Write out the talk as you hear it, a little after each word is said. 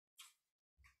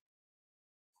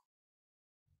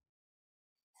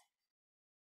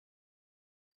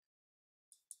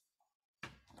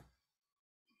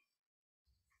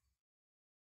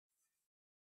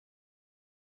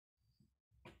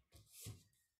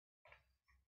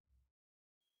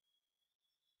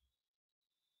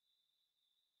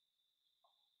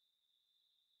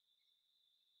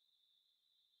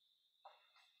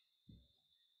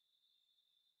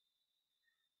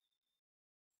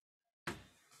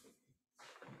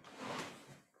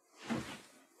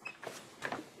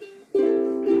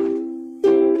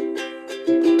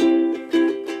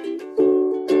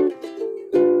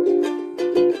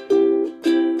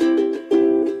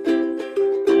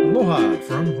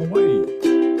Hawaii,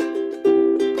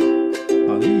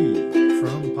 Ali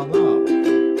from Palau,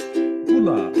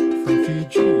 Ula from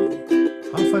Fiji,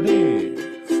 Hafade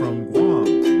from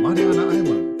Guam, Mariana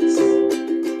Islands,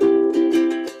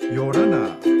 Yorana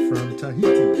from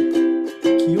Tahiti,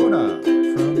 Kiora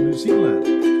from New Zealand,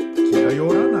 Kia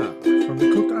Yorana from the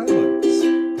Cook Islands,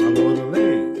 Aloha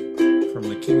from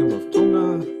the Kingdom of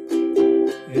Tonga,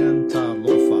 and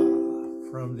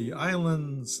Talofa from the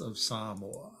islands of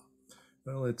Samoa.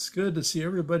 Well, it's good to see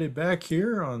everybody back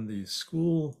here on the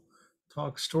School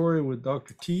Talk Story with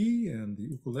Dr. T and the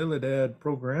Ukulele Dad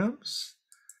programs.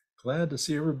 Glad to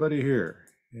see everybody here.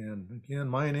 And again,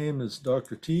 my name is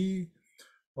Dr. T,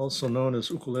 also known as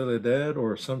Ukulele Dad,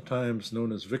 or sometimes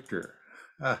known as Victor.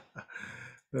 But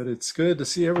it's good to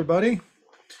see everybody.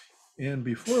 And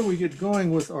before we get going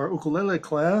with our ukulele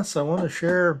class, I want to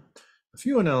share a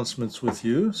few announcements with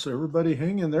you. So everybody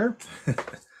hang in there.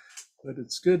 But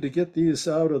it's good to get these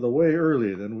out of the way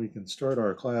early, then we can start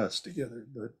our class together.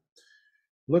 But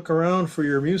look around for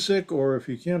your music, or if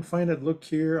you can't find it, look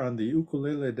here on the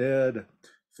Ukulele Dad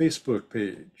Facebook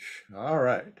page. All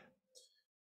right.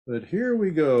 But here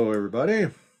we go, everybody.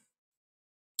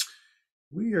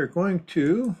 We are going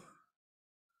to,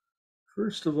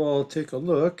 first of all, take a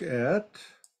look at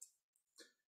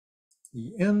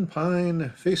the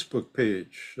NPINE Facebook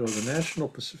page, so the National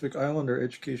Pacific Islander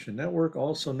Education Network,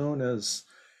 also known as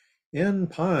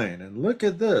NPINE. And look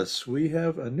at this, we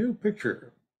have a new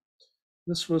picture.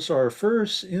 This was our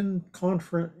first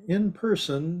in-person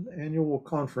annual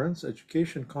conference,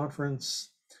 education conference,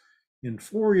 in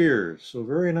 4 years. So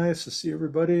very nice to see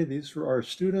everybody. These were our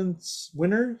students,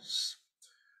 winners.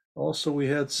 Also, we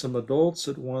had some adults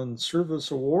that won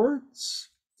service awards.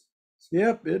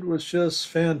 Yep, it was just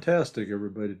fantastic,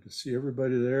 everybody, to see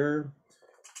everybody there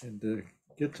and to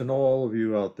get to know all of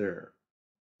you out there.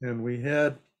 And we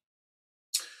had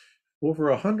over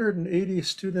 180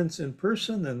 students in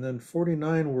person, and then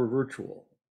 49 were virtual.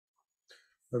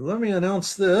 But let me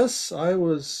announce this. I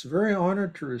was very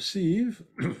honored to receive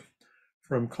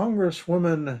from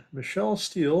Congresswoman Michelle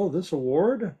Steele this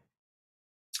award.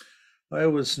 I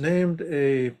was named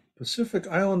a Pacific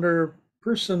Islander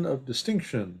Person of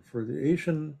Distinction for the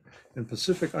Asian and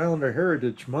Pacific Islander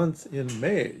Heritage Month in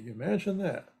May. You imagine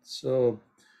that? So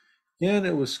again,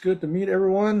 it was good to meet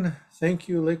everyone. Thank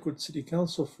you, Lakewood City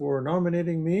Council, for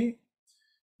nominating me.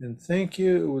 And thank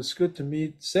you, it was good to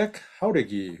meet Zek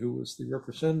Haudegi, who was the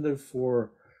representative for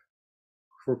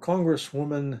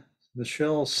Congresswoman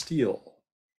Michelle Steele.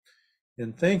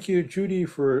 And thank you, Judy,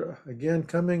 for again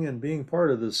coming and being part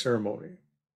of this ceremony.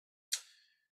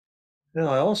 Now,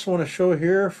 I also want to show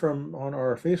here from on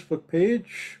our Facebook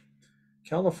page,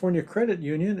 California Credit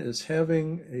Union is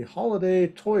having a holiday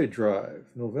toy drive,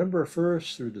 November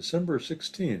 1st through December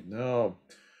 16th. Now,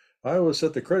 I was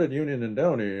at the credit union in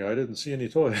Downey. I didn't see any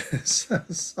toys.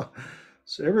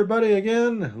 So everybody,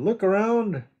 again, look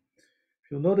around.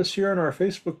 If you'll notice here on our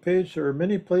Facebook page, there are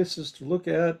many places to look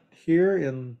at here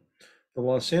in the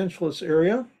Los Angeles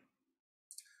area.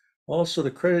 Also,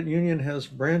 the credit union has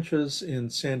branches in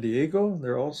San Diego.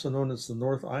 They're also known as the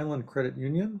North Island Credit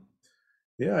Union.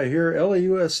 Yeah, I hear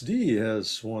LAUSD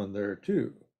has one there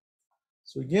too.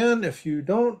 So again, if you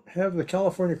don't have the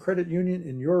California Credit Union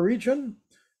in your region,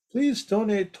 please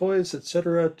donate toys,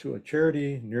 etc., to a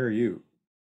charity near you.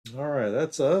 All right,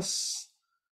 that's us.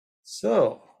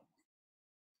 So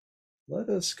let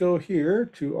us go here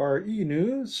to our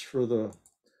e-news for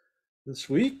this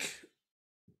week.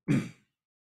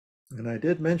 And I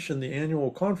did mention the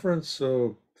annual conference,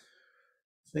 so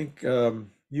I think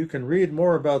you can read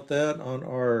more about that on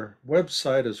our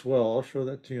website as well. I'll show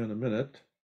that to you in a minute.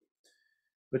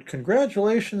 But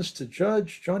congratulations to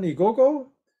Judge Johnny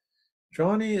Gogo.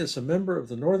 Johnny is a member of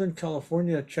the Northern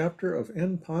California chapter of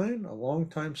NPINE, a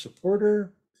longtime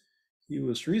supporter. He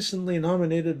was recently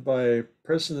nominated by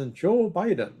President Joe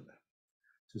Biden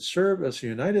to serve as a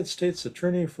United States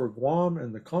Attorney for Guam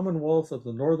and the Commonwealth of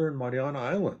the Northern Mariana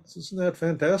Islands. Isn't that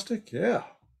fantastic? Yeah.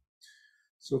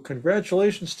 So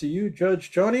congratulations to you, Judge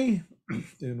Johnny.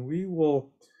 And we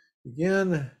will,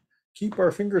 again, keep our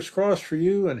fingers crossed for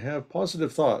you and have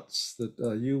positive thoughts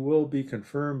that you will be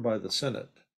confirmed by the Senate.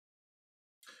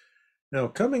 Now,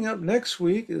 coming up next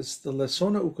week is the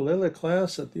Lesona Ukulele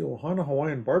class at the Ohana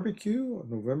Hawaiian Barbecue on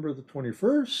November the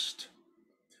 21st.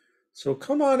 So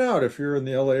come on out if you're in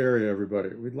the LA area, everybody.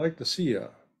 We'd like to see you.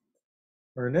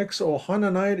 Our next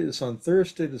Ohana night is on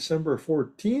Thursday, December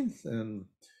 14th, and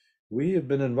we have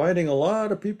been inviting a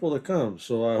lot of people to come.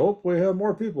 So I hope we have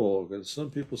more people, because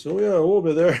some people say, oh yeah, we'll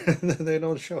be there, and then they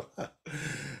don't show up.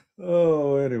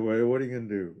 Oh, anyway, what are you going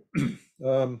to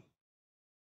do?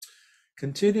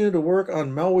 Continue to work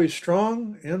on Maui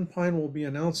Strong. Enpine will be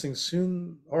announcing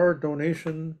soon our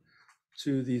donation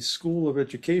to the School of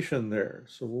Education there.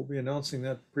 So we'll be announcing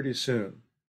that pretty soon.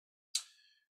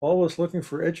 Always looking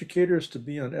for educators to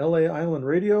be on LA Island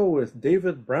Radio with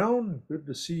David Brown. Good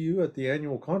to see you at the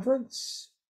annual conference.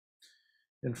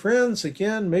 And friends,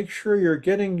 again, make sure you're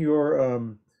getting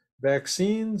your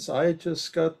vaccines. I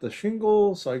just got the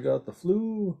shingles, I got the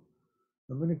flu.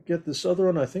 I'm going to get this other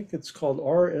one. I think it's called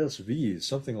RSV,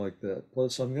 something like that.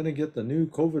 Plus, I'm going to get the new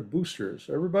COVID boosters.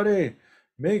 Everybody,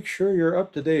 make sure you're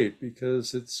up to date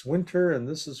because it's winter and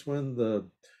this is when the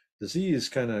disease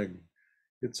kind of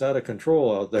gets out of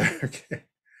control out there. Okay.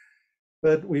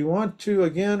 But we want to,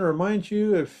 again, remind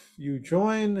you, if you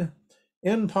join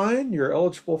Enpine, you're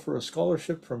eligible for a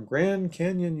scholarship from Grand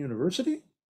Canyon University.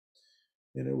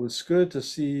 And it was good to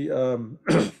see,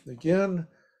 again,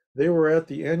 they were at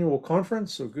the annual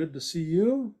conference, so good to see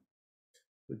you.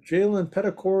 But Jalen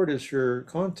Petticord is your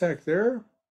contact there.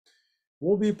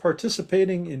 We'll be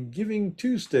participating in Giving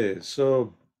Tuesday.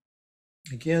 So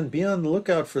again, be on the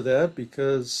lookout for that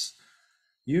because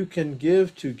you can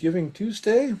give to Giving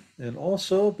Tuesday and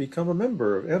also become a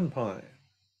member of Enpine.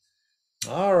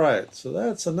 All right, so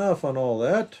that's enough on all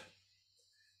that.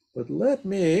 But let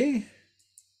me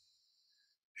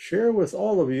share with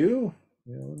all of you.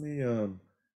 Let me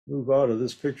move out of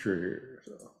this picture here.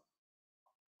 So,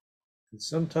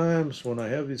 sometimes when I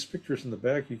have these pictures in the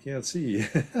back, you can't see.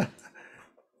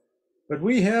 But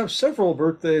we have several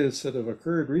birthdays that have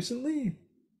occurred recently.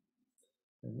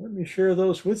 And let me share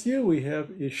those with you. We have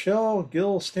Ishelle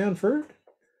Gill Stanford,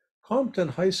 Compton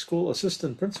High School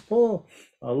Assistant Principal.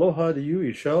 Aloha to you,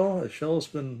 Ishelle. Ishelle's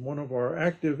been one of our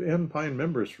active Enpine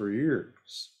members for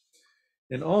years.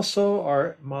 And also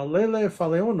our Malele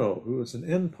Faleono, who is an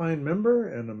Enpine member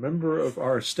and a member of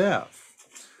our staff.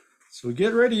 So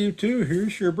get ready, you two.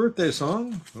 Here's your birthday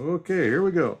song. Okay, here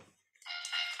we go.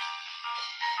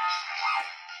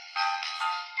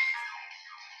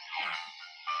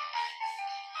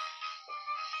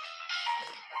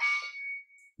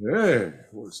 Hey,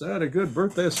 was that a good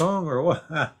birthday song or what?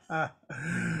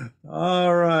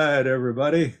 All right,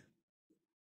 everybody.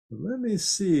 Let me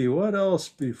see what else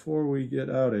before we get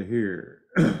out of here.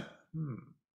 Let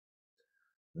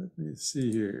me see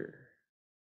here.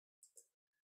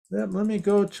 Let me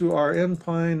go to our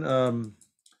Enpine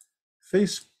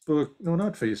Facebook, no,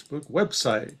 not Facebook,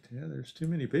 website. Yeah, there's too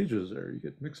many pages there. You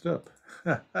get mixed up.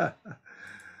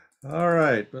 All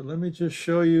right, but let me just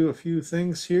show you a few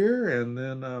things here and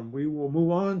then we will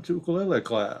move on to Ukulele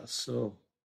Class. So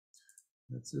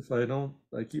that's if I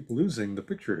keep losing the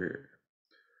picture here.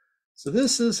 So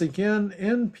this is again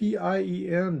npien.com.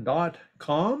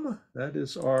 That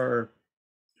is our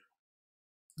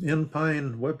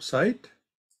Enpine website.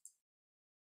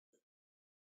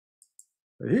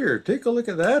 But here, take a look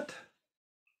at that.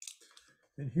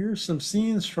 And here's some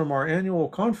scenes from our annual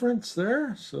conference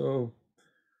there. So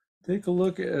take a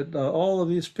look at all of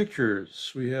these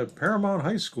pictures. We have Paramount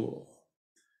High School.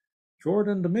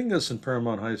 Jordan Dominguez and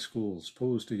Paramount High Schools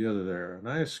posed together there.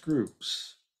 Nice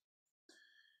groups.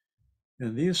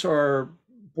 And these are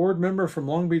board member from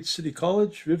Long Beach City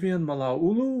College, Vivian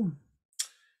Malaulu,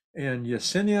 and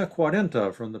Yesenia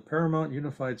Cuarenta from the Paramount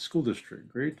Unified School District.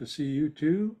 Great to see you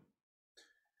too.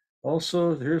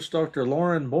 Also, here's Dr.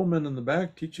 Lauren Bowman in the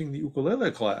back teaching the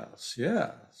ukulele class.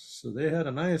 Yeah, so they had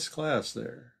a nice class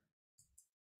there.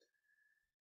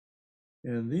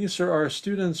 And these are our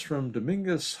students from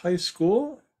Dominguez High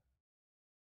School.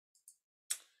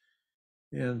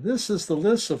 And this is the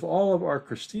list of all of our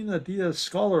Christina Diaz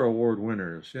Scholar Award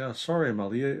winners. Yeah, sorry,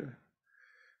 Malia.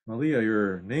 Malia,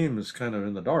 your name is kind of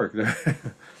in the dark there.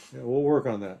 Yeah, we'll work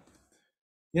on that.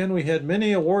 Again, we had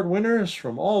many award winners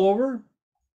from all over.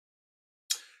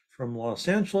 From Los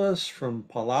Angeles, from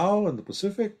Palau in the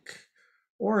Pacific,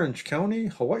 Orange County,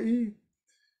 Hawaii.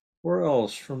 Where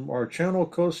else? From our Channel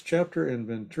Coast chapter in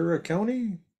Ventura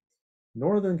County,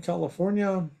 Northern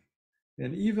California,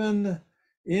 and even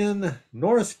in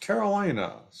North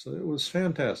Carolina. So it was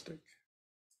fantastic.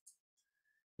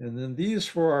 And then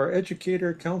these were our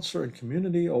Educator, Counselor, and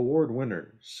Community Award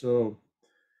winners. So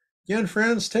again,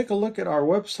 friends, take a look at our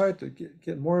website to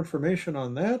get more information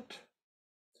on that.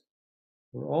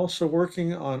 We're also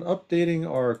working on updating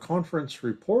our conference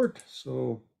report.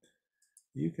 So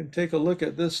you can take a look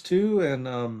at this too,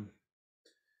 and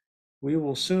we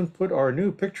will soon put our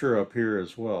new picture up here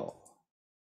as well.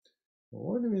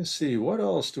 Let me see, what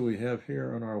else do we have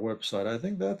here on our website? I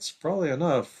think that's probably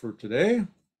enough for today.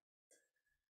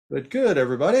 But good,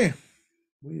 everybody.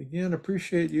 We again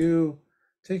appreciate you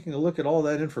taking a look at all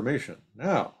that information.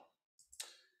 Now,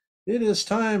 It is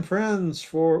time, friends,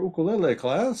 for ukulele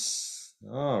class.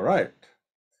 All right.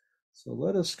 So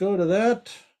let us go to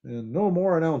that and no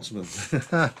more announcements.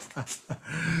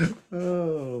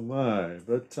 Oh my.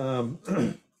 But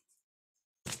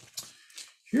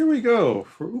here we go.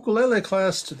 For ukulele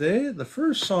class today, the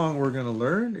first song we're going to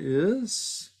learn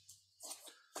is,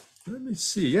 let me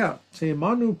see, yeah, Te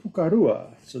Manu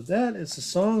Pukarua. So that is a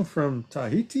song from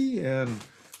Tahiti. And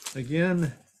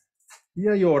again,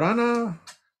 Ia Orana,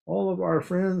 all of our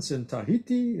friends in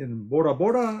Tahiti, in Bora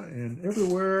Bora, and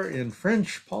everywhere in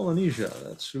French Polynesia.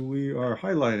 That's who we are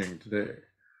highlighting today.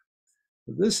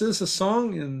 This is a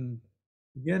song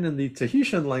again, in the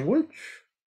Tahitian language.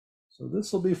 So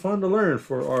this will be fun to learn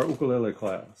for our ukulele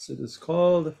class. It is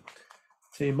called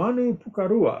Te Manu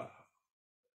Pukarua.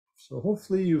 So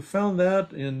hopefully you found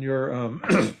that in your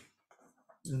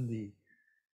in the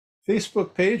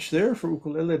Facebook page there for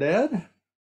Ukulele Dad.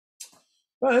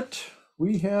 But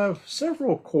we have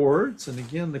several chords, and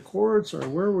again, the chords are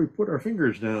where we put our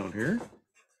fingers down here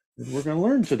that we're going to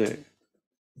learn today.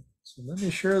 So let me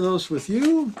share those with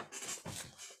you.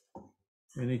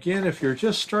 And again, if you're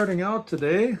just starting out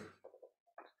today,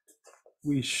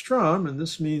 we strum, and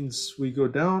this means we go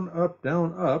down, up,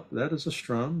 that is a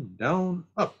strum, down,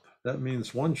 up, that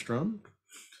means one strum.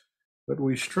 But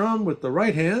we strum with the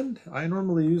right hand. I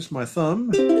normally use my thumb,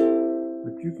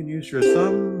 but you can use your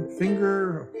thumb,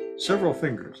 finger, several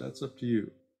fingers, that's up to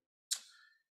you.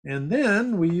 And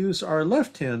then we use our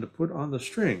left hand to put on the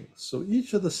strings. So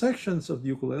each of the sections of the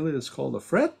ukulele is called a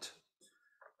fret.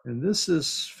 And this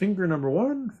is finger number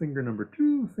 1, finger number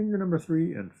 2, finger number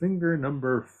 3, and finger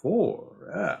number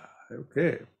 4.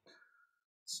 Okay.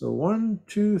 So 1,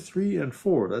 2, 3, and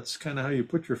 4. That's kind of how you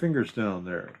put your fingers down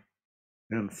there.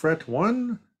 And fret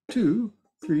 1, 2,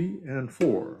 3, and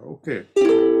 4. Okay.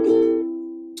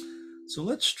 So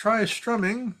let's try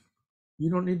strumming. You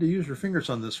don't need to use your fingers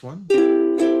on this one.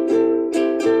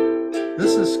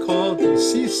 This is called the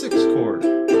C6 chord.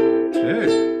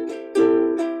 Okay.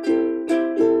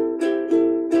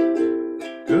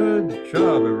 Good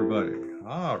job, everybody.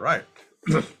 All right.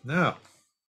 Now,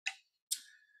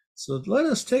 so let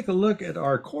us take a look at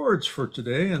our chords for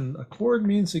today. And a chord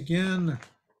means, again,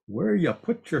 where you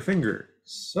put your fingers.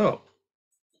 So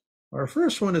our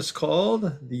first one is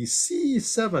called the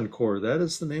C7 chord. That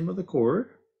is the name of the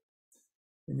chord.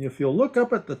 And if you'll look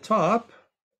up at the top,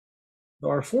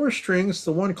 our 4 strings,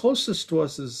 the one closest to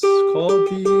us is called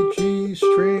the G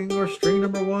string, or string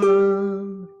number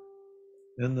 1.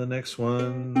 And the next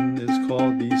one is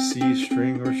called the C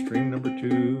string, or string number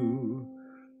 2.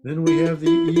 Then we have the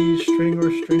E string,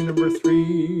 or string number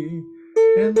 3.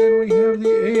 And then we have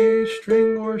the A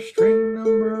string, or string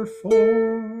number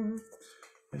 4.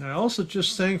 And I also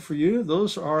just sang for you,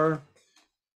 those are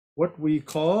what we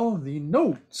call the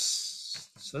notes.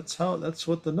 So that's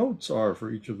what the notes are for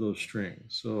each of those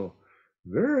strings. So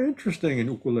very interesting in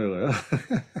ukulele.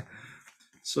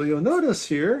 So you'll notice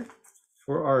here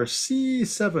for our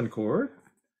C7 chord,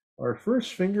 our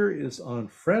first finger is on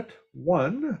fret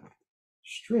 1,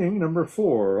 string number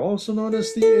 4, also known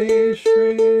as the A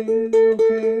string.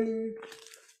 Okay.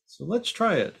 So let's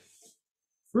try it.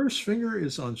 First finger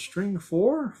is on string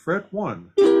 4, fret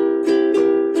 1.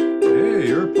 Hey,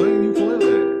 you're playing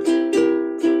ukulele.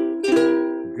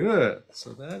 Good.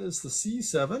 So that is the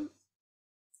C7.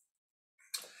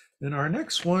 Then our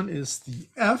next one is the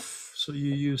F. So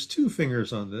you use 2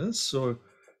 fingers on this. So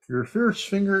your first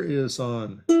finger is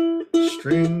on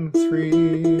string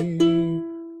 3,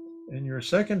 and your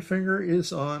second finger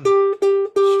is on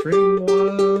string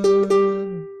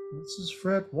 1. This is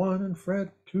fret 1 and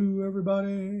fret 2,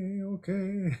 everybody.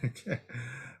 Okay. Okay.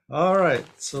 All right.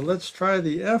 So let's try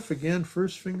the F again.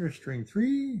 First finger, string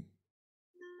 3.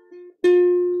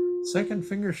 Second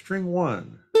finger, string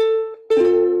 1.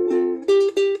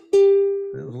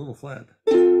 That was a little flat.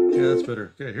 Yeah, that's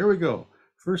better. Okay, here we go.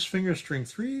 First finger, string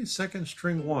 3. Second,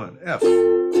 string 1. F.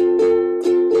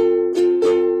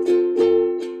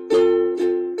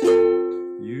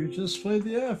 You just played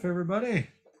the F,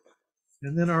 everybody.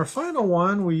 And then our final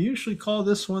one, we usually call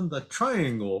this one the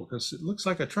triangle because it looks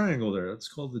like a triangle there. It's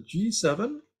called the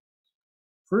G7.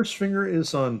 First finger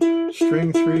is on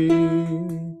string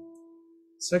 3.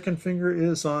 Second finger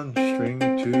is on string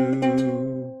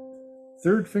 2.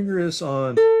 Third finger is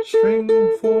on string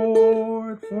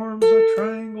 4. It forms a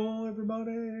triangle,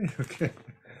 everybody. Okay.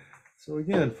 So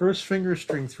again, first finger,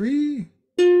 string 3.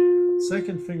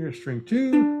 Second finger, string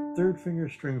 2. Third finger,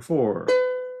 string 4.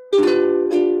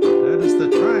 That is the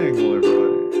triangle,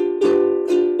 everybody.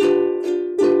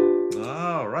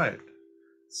 All right.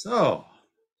 So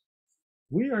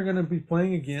we are going to be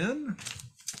playing again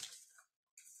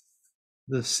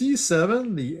the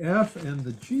C7, the F, and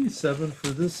the G7 for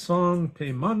this song,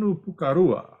 Te Manu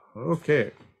Pukarua.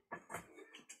 Okay.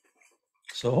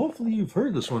 So hopefully you've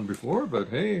heard this one before, but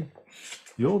hey,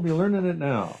 you'll be learning it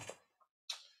now.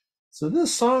 So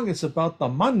this song is about the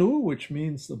Manu, which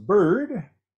means the bird,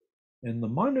 and the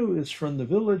Manu is from the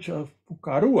village of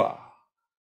Pukarua.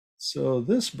 So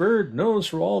this bird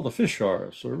knows where all the fish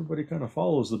are, so everybody kind of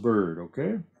follows the bird,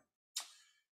 okay?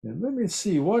 And let me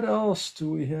see, what else do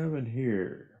we have in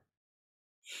here?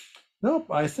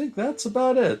 Nope, I think that's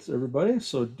about it, everybody.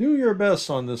 So do your best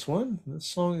on this one. This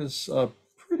song is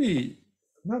pretty,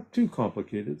 not too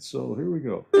complicated, so here we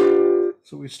go.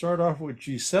 So we start off with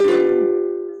G7,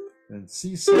 and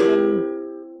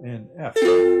C7, and F.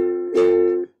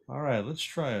 All right, let's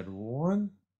try it. 1,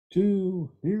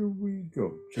 2, here we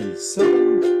go.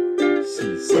 G7,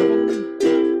 C7,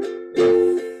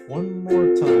 F. One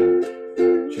more time.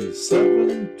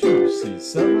 G7, 2,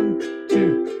 C7, 2,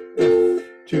 F,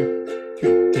 2,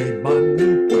 3. Te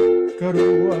manu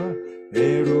pukarua,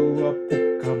 erua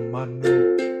pukamanu.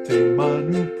 Te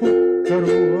manu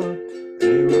pukarua,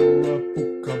 erua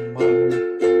pukamanu.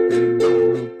 Te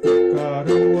manu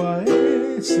pukarua,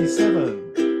 C7.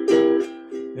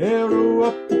 Erua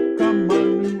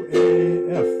pukamanu,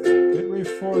 AF. Get ready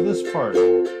for this part.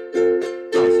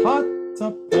 Hata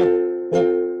po.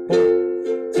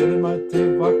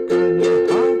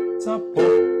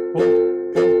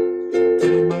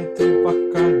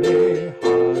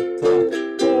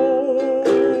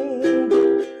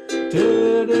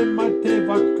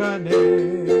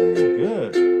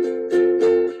 Good.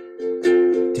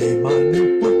 Te manu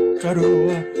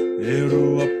pukarua,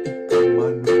 erua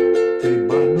pukamanu. Te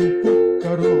manu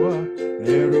pukarua,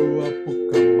 erua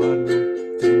pukamanu.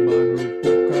 Te manu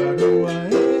pukarua,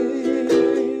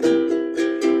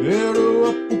 erua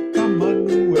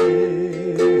pukamanu.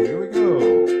 Here we go.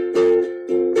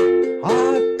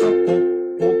 Hata po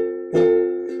po po.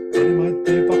 Te mai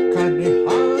te vakane.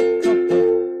 Hata po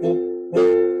po po.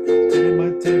 Te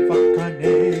mai te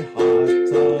vakane.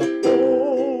 Hata po.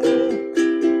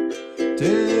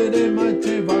 Te mai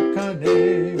te vakane.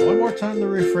 One more time the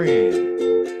refrain.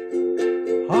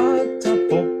 Hata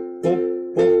po po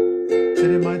po. Te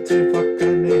mai te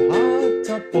vakane.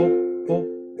 Hata po po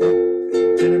po.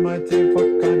 Te mai te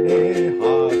vakane.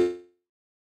 Hata.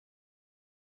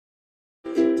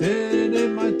 Te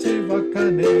mai te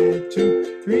vakane.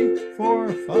 2, 3,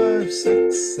 4, 5,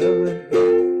 6, 7,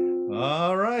 8.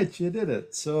 All right, you did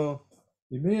it. So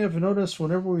you may have noticed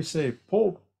whenever we say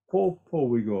po, po, po,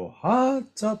 we go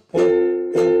hata po,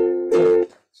 po, po.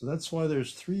 So that's why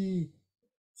there's three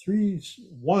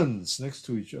ones next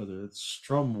to each other. It's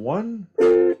strum 1,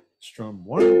 strum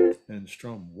 1, and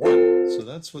strum 1. So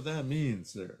that's what that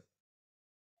means there.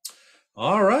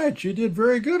 All right, you did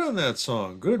very good on that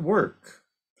song. Good work.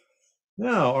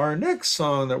 Now, our next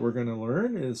song that we're going to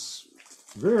learn is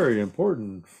very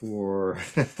important for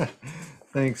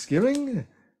Thanksgiving,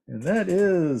 and that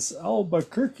is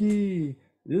Albuquerque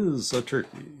is a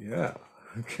Turkey. Yeah,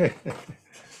 okay.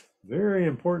 Very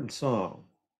important song.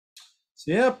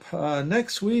 So, yep,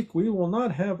 next week we will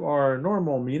not have our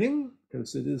normal meeting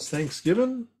because it is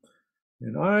Thanksgiving,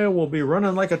 and I will be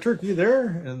running like a turkey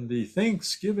there in the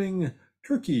Thanksgiving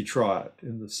Turkey Trot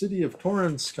in the city of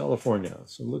Torrance, California.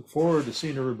 So look forward to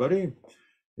seeing everybody.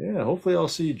 Yeah, hopefully I'll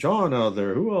see John out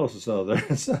there. Who else is out there?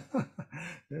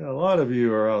 Yeah, a lot of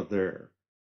you are out there.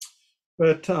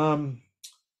 But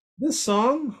this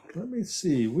song, let me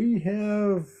see, we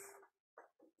have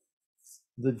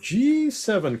the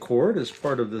G7 chord as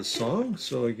part of this song.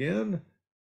 So again,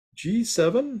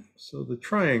 G7, so the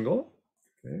triangle,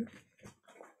 okay.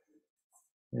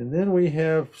 And then we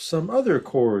have some other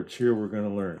chords here we're going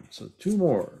to learn. So 2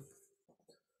 more.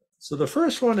 So the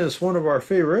first one is one of our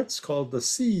favorites called the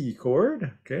C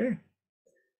chord, okay?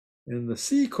 In the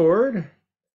C chord,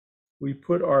 we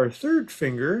put our 3rd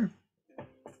finger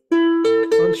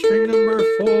on string number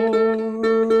 4.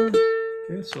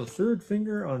 Okay, so 3rd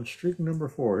finger on string number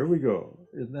 4. Here we go.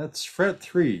 And that's fret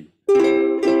 3.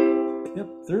 Yep,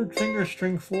 3rd finger,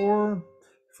 string 4,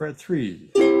 fret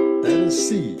 3. That is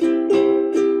C.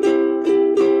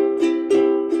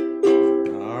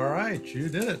 You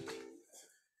did it.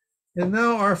 And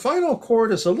now our final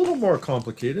chord is a little more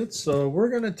complicated, so we're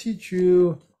going to teach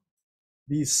you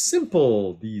the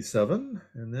simple D7,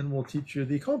 and then we'll teach you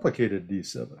the complicated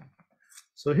D7.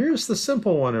 So here's the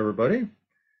simple one, everybody.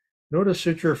 Notice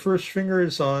that your first finger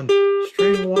is on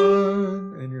string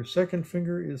 1, and your second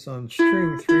finger is on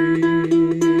string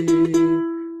 3,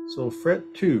 so fret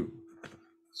 2.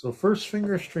 So first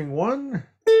finger, string 1,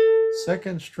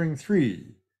 second, string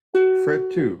 3,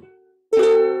 fret 2.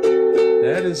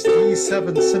 That is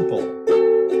D7 simple.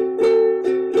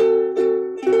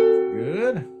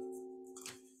 Good.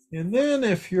 And then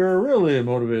if you're really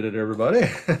motivated, everybody,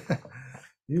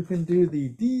 you can do the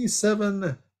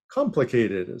D7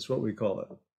 complicated, is what we call it.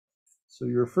 So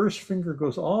your first finger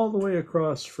goes all the way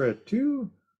across fret 2.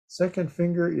 Second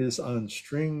finger is on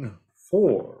string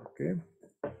 4, okay?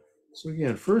 So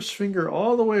again, first finger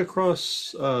all the way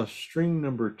across string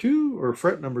number 2 or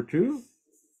fret number 2.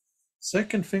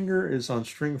 Second finger is on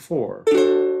string 4.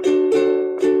 Good.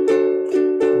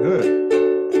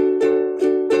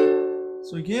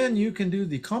 So again, you can do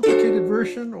the complicated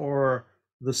version or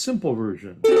the simple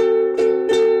version.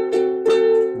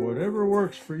 Whatever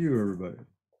works for you, everybody.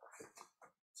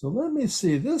 So let me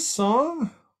see, this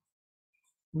song,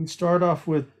 we start off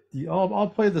with I'll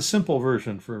play the simple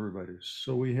version for everybody.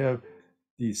 So we have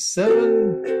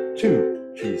D7,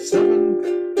 2,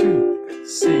 G7, 2,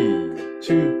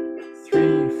 C2,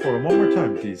 3, 4. One more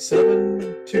time,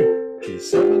 D7, 2,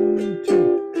 G7,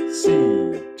 2,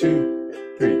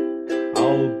 C2, 3.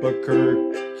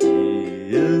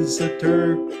 Albuquerque is a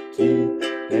turkey,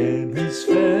 and he's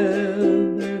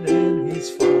feathered and he's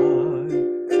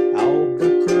fine.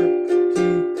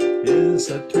 Albuquerque is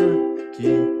a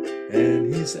turkey,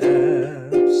 and he's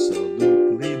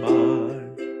absolutely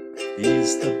mine.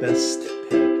 He's the best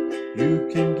pet you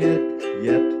can get,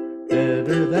 yet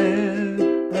better than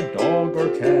a dog or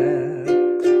cat.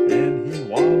 And he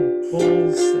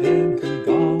wobbles and he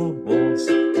gobbles,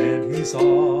 and he's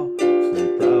awfully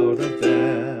proud of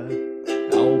that.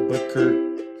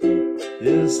 Albuquerque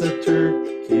is a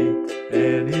turkey,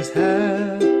 and he's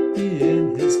happy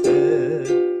in his bed,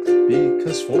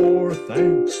 because for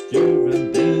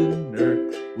Thanksgiving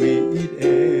dinner we eat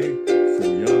egg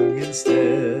foo young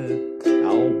instead.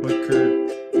 Albuquerque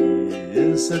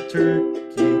is a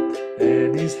turkey,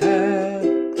 and he's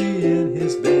happy in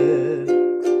his bed,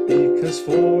 because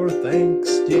for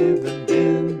Thanksgiving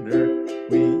dinner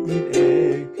we eat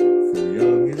egg foo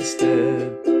young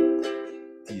instead.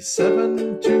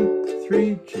 D7, 2,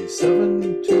 3,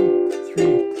 G7, 2, 3,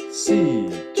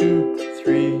 C2,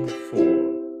 3,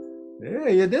 4. Yeah,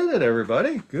 you did it,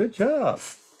 everybody. Good job.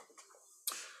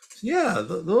 So yeah,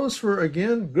 those were,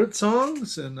 again, good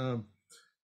songs, and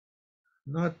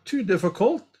not too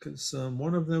difficult, because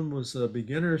one of them was a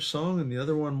beginner song and the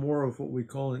other one more of what we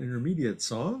call an intermediate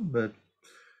song. But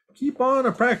keep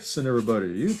on practicing, everybody.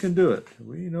 You can do it.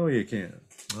 We know you can.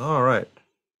 All right.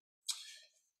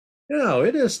 Now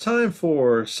it is time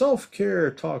for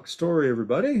self-care talk story,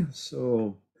 everybody.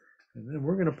 So, and then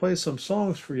we're going to play some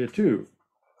songs for you too.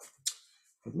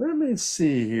 But let me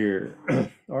see here.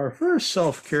 Our first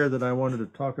self-care that I wanted to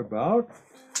talk about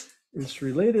is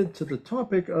related to the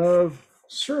topic of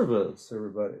service,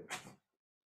 everybody.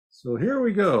 So here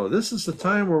we go. This is the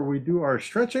time where we do our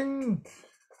stretching.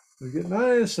 We get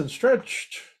nice and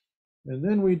stretched, and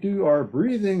then we do our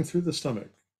breathing through the stomach.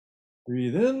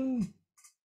 Breathe in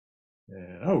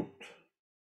and out,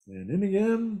 and in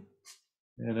again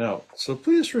and out. So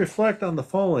please reflect on the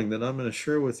following that I'm going to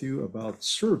share with you about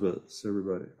service,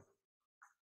 everybody.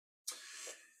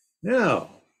 Now,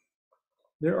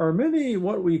 there are many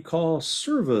what we call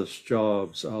service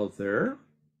jobs out there,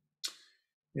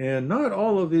 and not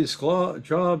all of these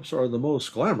jobs are the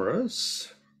most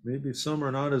glamorous. Maybe some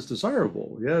are not as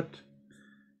desirable, yet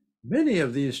many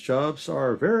of these jobs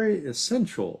are very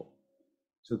essential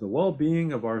to the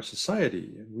well-being of our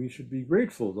society, and we should be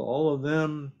grateful to all of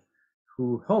them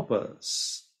who help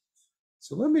us.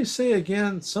 So let me say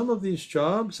again, some of these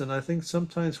jobs, and I think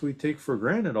sometimes we take for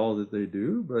granted all that they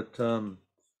do, but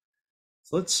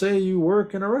let's say you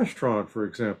work in a restaurant, for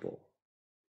example,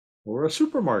 or a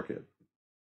supermarket.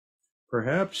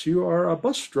 Perhaps you are a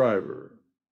bus driver,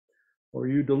 or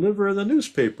you deliver the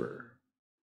newspaper.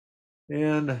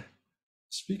 And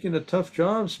speaking of tough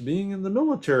jobs, being in the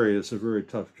military is a very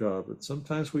tough job, but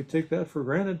sometimes we take that for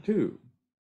granted too.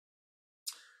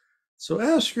 So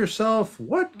ask yourself,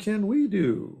 what can we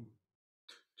do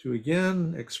to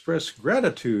again express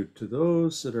gratitude to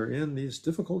those that are in these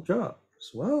difficult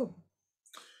jobs? Well,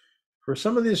 for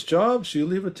some of these jobs, you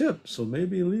leave a tip, so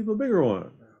maybe leave a bigger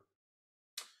one.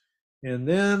 And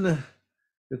then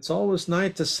it's always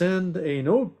nice to send a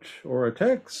note or a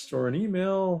text or an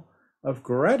email of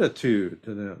gratitude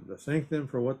to them, to thank them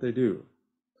for what they do.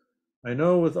 I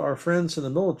know with our friends in the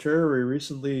military, we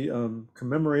recently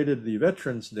commemorated the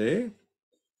Veterans Day,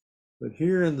 but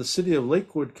here in the city of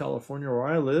Lakewood, California, where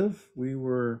I live, we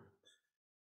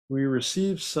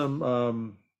received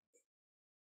some,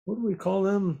 what do we call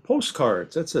them?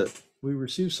 Postcards, that's it. We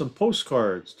received some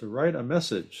postcards to write a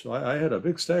message. So I had a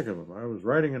big stack of them. I was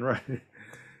writing and writing.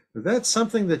 But that's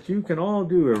something that you can all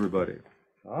do, everybody.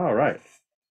 All right.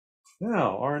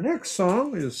 Now, our next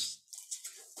song is,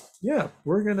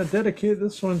 we're going to dedicate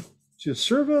this one to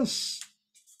service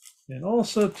and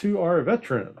also to our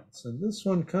veterans. And this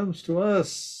one comes to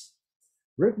us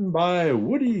written by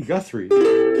Woody Guthrie.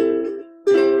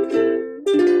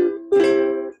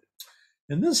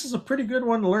 And this is a pretty good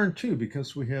one to learn too,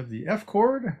 because we have the F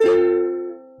chord,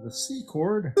 the C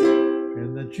chord,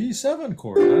 and the G7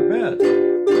 chord. Not bad.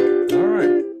 All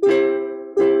right.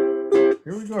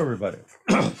 Here we go, everybody.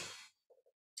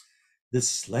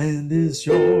 This land is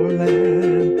your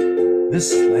land.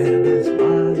 This land is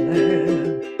my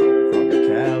land. From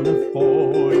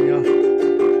California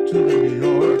to the New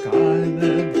York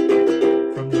Island.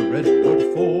 From the redwood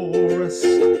forest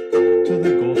to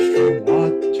the Gulf Stream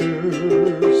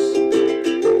waters.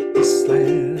 This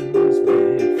land was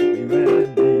made for you and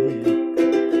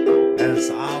me. As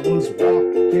I was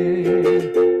walking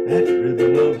that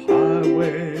ribbon of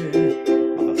highway,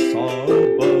 I saw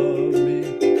above me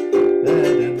that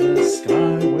endless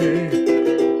skyway.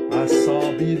 I saw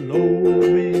below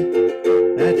me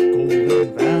that golden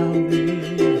valley.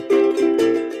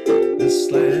 This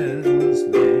land was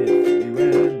made for you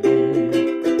and me.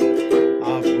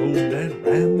 I've roamed and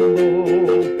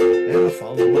rambled, and I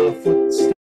follow my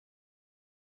footsteps.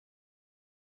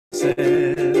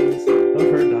 Sands of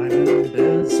her diamond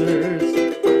deserts,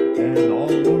 and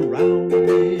all around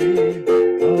me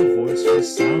a voice was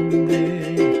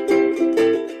sounding.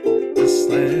 This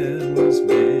land was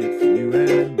made for you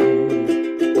and me.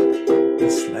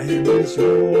 This land is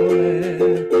your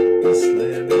land. This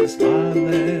land is my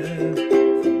land.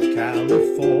 From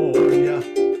California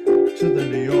to the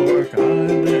New York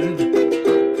Island.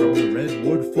 From the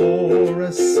redwood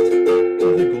forest to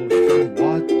the Gulf Stream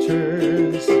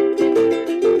waters.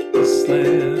 This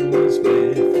land was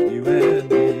made for you and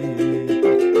me.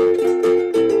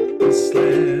 This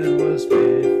land was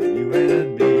made for you and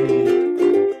me.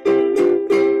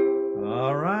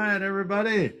 All right,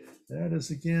 everybody. That is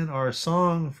again our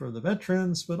song for the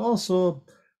veterans, but also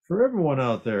for everyone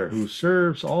out there who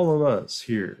serves all of us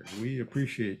here. We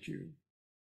appreciate you.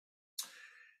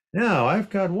 Now, I've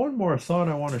got one more thought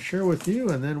I want to share with you,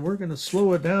 and then we're going to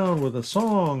slow it down with a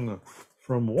song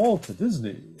from Walt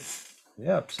Disney.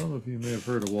 Yep, some of you may have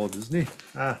heard of Walt Disney.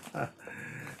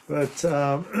 But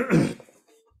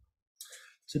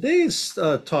today's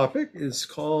topic is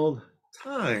called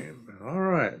time. All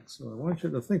right, so I want you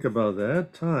to think about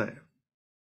that, time.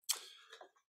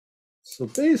 So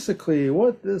basically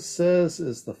what this says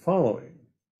is the following.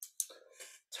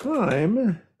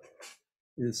 Time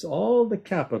is all the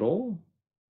capital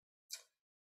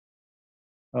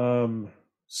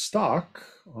stock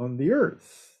on the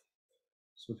earth.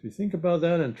 So if you think about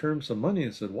that in terms of money,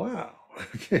 you said, wow,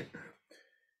 okay.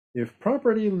 If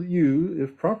properly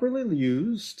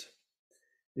used,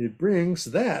 it brings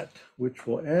that which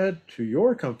will add to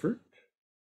your comfort,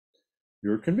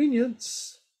 your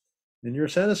convenience, and your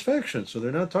satisfaction. So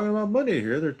they're not talking about money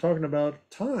here, they're talking about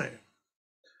time.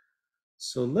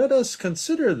 So let us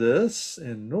consider this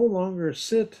and no longer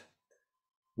sit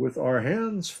with our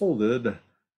hands folded,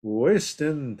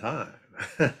 wasting time.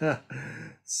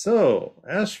 So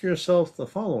ask yourself the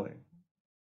following.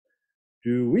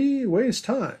 Do we waste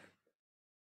time?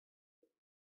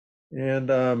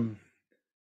 And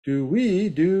do we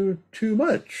do too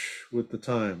much with the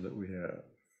time that we have?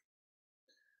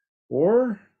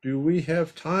 Or do we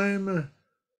have time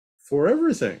for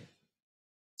everything?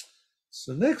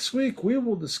 So next week we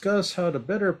will discuss how to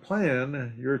better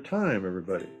plan your time,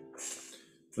 everybody.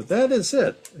 But that is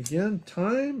it. Again,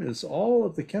 time is all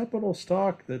of the capital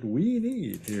stock that we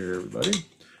need here, everybody.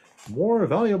 More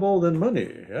valuable than money.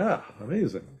 Yeah,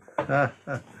 amazing.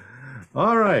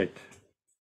 All right.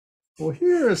 Well,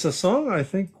 here is a song I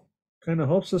think kind of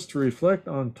helps us to reflect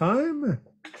on time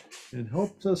and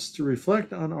helps us to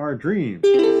reflect on our dreams.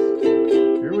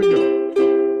 Here we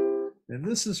go. And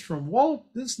this is from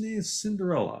Walt Disney's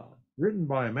Cinderella, written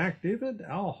by Mac David,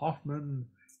 Al Hoffman,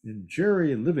 and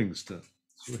Jerry Livingston.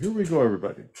 So here we go,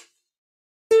 everybody.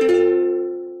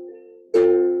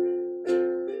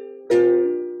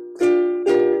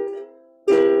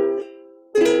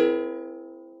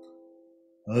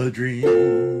 A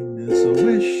dream is a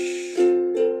wish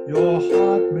your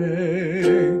heart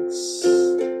makes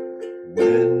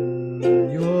when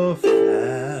you're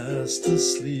fast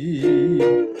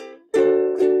asleep.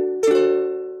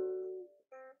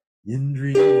 In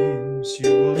dreams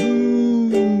you will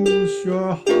lose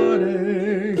your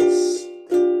heartaches.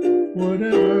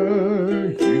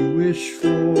 Whatever you wish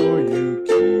for, you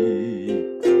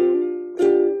keep.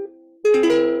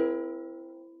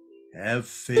 Have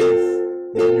faith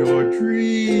in your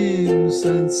dreams,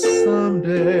 and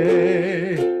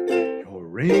someday your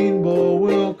rainbow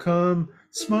will come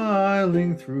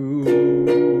smiling through.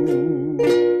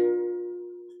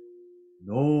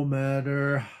 No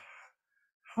matter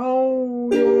how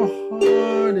your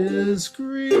heart is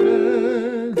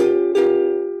grieving,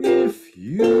 if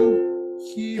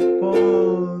you keep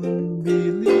on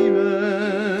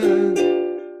believing,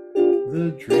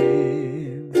 the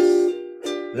dreams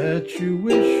that you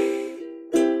wish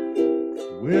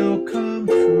will come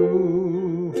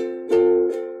true.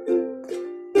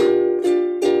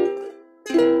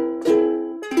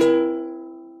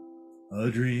 A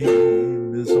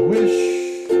dream is a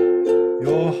wish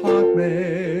your heart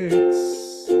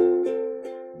makes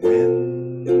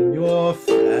when you're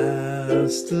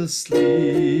fast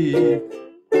asleep.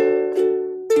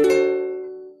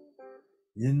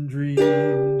 In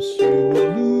dreams you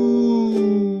will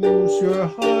lose your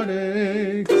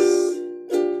heartaches.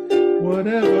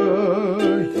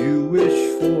 Whatever you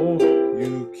wish for,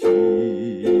 you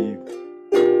keep.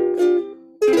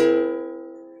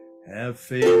 Have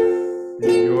faith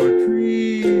in your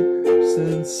dreams,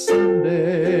 and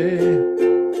someday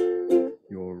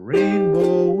your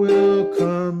rainbow will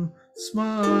come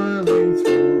smiling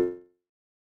through.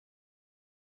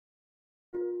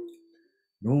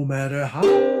 No matter how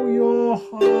your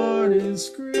heart is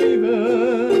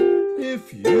grieving,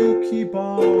 if you keep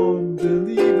on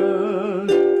believing,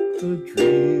 the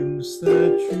dreams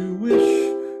that you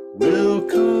wish will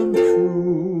come true.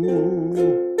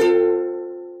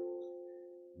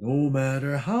 No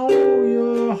matter how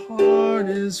your heart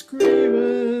is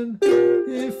grieving,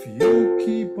 if you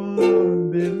keep on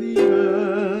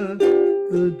believing,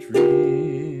 the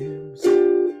dreams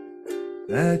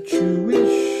that you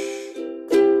wish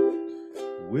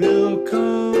will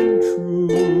come true.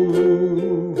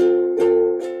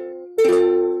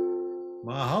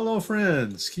 Mahalo,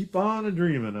 friends. Keep on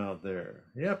a-dreaming out there.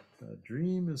 Yep, a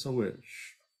dream is a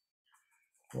wish.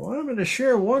 Well, I'm going to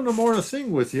share one more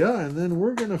thing with you, and then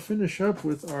we're going to finish up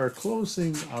with our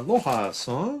closing Aloha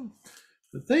song.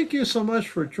 But thank you so much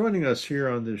for joining us here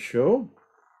on this show.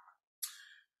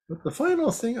 But the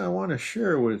final thing I want to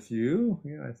share with you,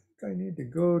 I think I need to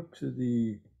go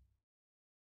to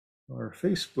our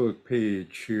Facebook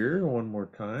page here one more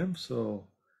time. So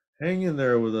hang in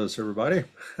there with us, everybody.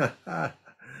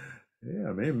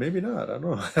 Yeah, maybe not. I don't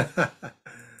know.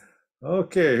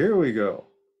 Okay, here we go.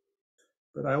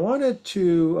 But I wanted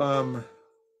to,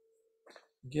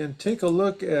 again, take a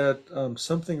look at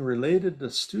something related to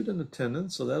student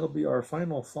attendance. So that'll be our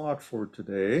final thought for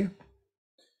today.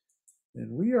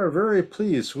 And we are very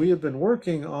pleased. We have been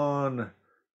working on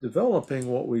developing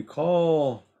what we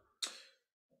call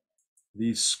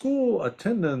the school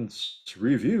attendance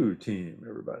review team,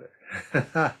 everybody.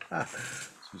 So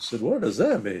you said, what does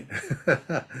that mean?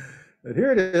 But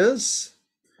here it is.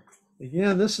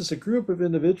 Again, this is a group of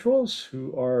individuals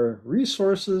who are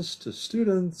resources to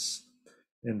students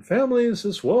and families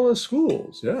as well as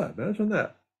schools. Yeah, imagine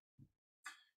that.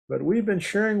 But we've been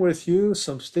sharing with you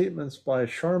some statements by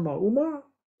Sharma Uma,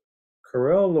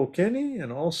 Karel Lokeni,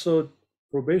 and also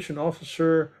probation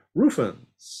officer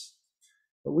Rufens.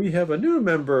 But we have a new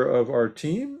member of our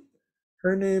team.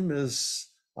 Her name is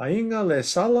Ainga Le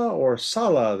Sala, or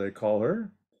Sala, they call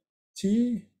her.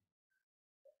 T.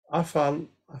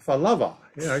 Afalava.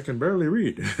 Yeah, I can barely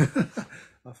read.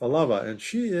 Afalava. And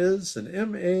she is an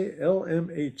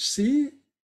MALMHC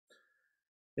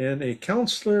and a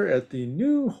counselor at the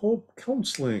New Hope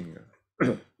Counseling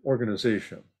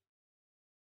organization.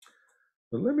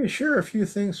 But let me share a few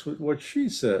things with what she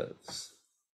says.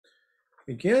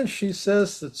 Again, she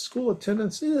says that school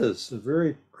attendance is a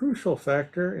very crucial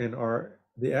factor in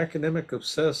the academic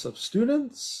success of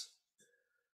students,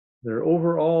 their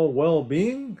overall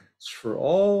well-being. It's for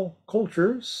all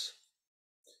cultures.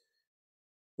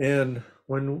 And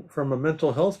from a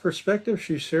mental health perspective,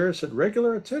 she shares that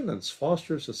regular attendance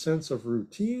fosters a sense of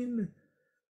routine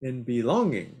and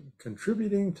belonging,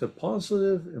 contributing to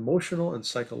positive emotional and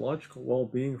psychological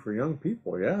well-being for young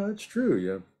people. Yeah, it's true.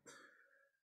 Yeah.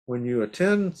 When you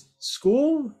attend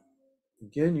school,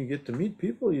 again, you get to meet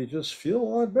people, you just feel a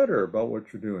lot better about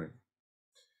what you're doing.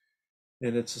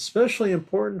 And it's especially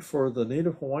important for the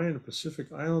Native Hawaiian and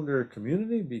Pacific Islander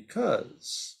community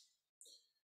because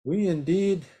we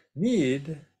indeed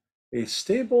need a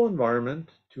stable environment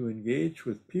to engage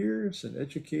with peers and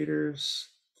educators,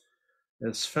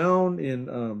 as found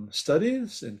in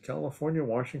studies in California,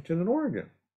 Washington, and Oregon.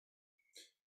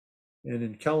 And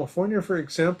in California, for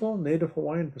example, Native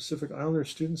Hawaiian and Pacific Islander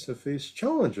students have faced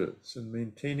challenges in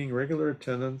maintaining regular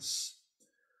attendance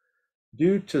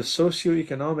due to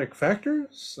socioeconomic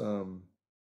factors,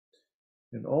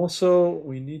 And also,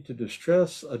 we need to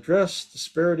address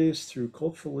disparities through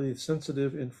culturally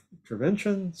sensitive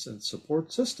interventions and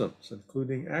support systems,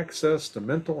 including access to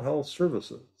mental health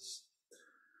services,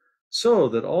 so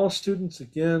that all students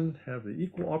again have the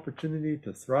equal opportunity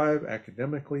to thrive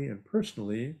academically and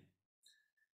personally.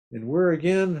 And we're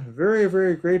again very,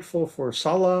 very grateful for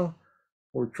Sala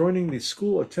for joining the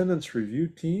school attendance review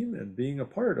team and being a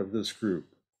part of this group.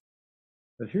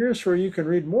 But here's where you can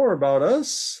read more about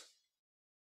us.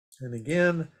 And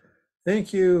again,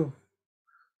 thank you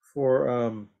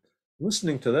for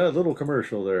listening to that little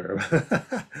commercial there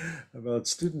about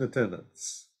student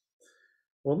attendance.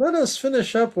 Well, let us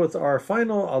finish up with our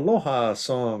final Aloha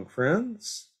song,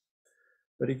 friends.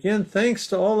 But again, thanks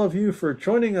to all of you for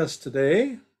joining us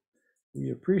today. We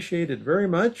appreciate it very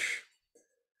much.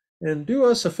 And do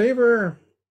us a favor,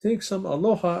 take some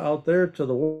aloha out there to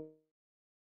the world.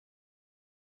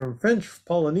 From French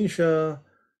Polynesia,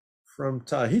 from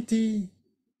Tahiti.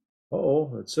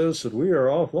 Uh-oh, it says that we are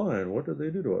offline. What did they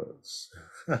do to us?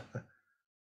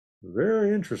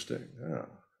 Very interesting. Yeah,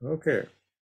 okay.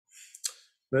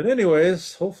 But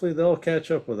anyways, hopefully they'll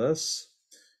catch up with us.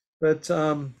 But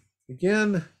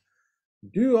again,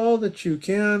 do all that you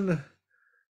can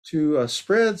to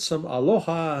spread some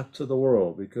aloha to the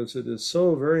world, because it is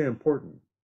so very important.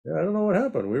 Yeah, I don't know what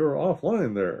happened. We were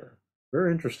offline there.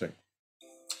 Very interesting.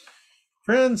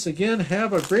 Friends, again,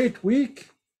 have a great week.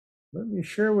 Let me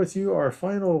share with you our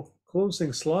final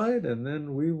closing slide, and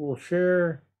then we will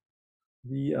share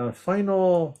the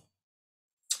final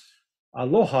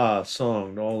aloha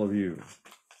song to all of you.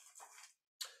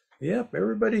 Yep,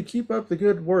 everybody keep up the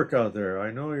good work out there.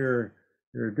 I know you're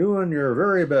doing your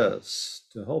very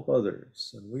best to help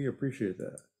others, and we appreciate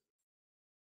that.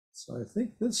 So I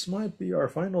think this might be our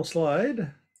final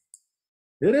slide.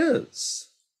 It is.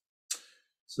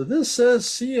 So this says,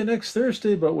 see you next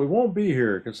Thursday, but we won't be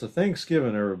here because of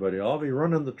Thanksgiving, everybody. I'll be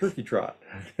running the turkey trot.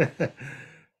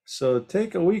 So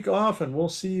take a week off, and we'll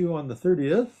see you on the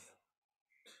 30th.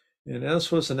 And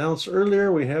as was announced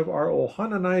earlier, we have our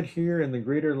Ohana night here in the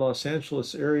greater Los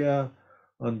Angeles area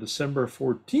on December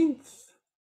 14th.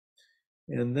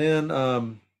 And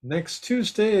then next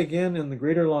Tuesday, again in the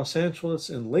greater Los Angeles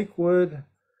in Lakewood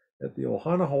at the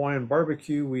Ohana Hawaiian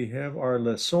Barbecue, we have our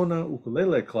Lesona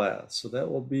Ukulele Class. So that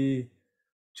will be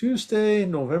Tuesday,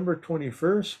 November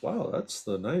 21st. Wow, that's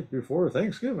the night before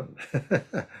Thanksgiving.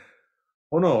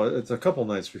 Oh no, it's a couple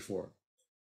nights before.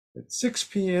 At 6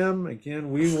 p.m.,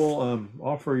 again, we will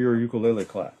offer your ukulele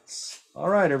class. All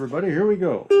right, everybody, here we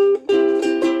go.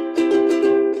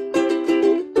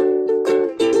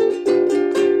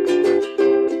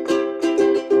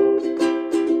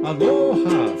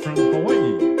 Aloha from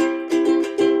Hawaii.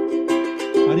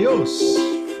 Adios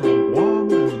from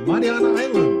Guam and the Mariana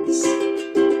Islands.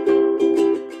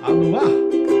 Aloha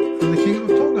from the Kingdom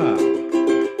of Tonga.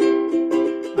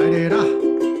 Airera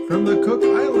from the Cook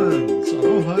Islands.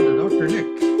 Aloha to Dr.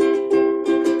 Nick.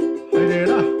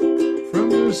 Airera from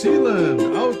New Zealand.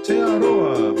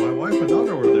 Aotearoa. My wife and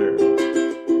daughter were there.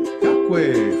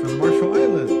 Yakwe from the Marshall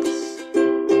Islands.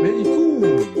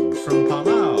 Me'ikun from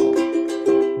Palau.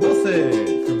 Bothe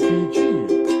from Fiji.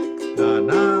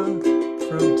 Nana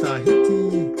from Tahiti.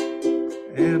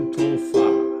 And Tofa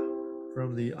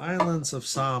from the islands of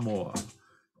Samoa.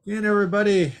 Again,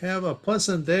 everybody, have a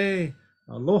pleasant day.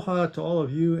 Aloha to all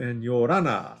of you, and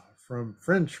Orana from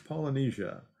French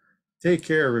Polynesia. Take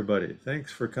care, everybody.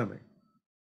 Thanks for coming.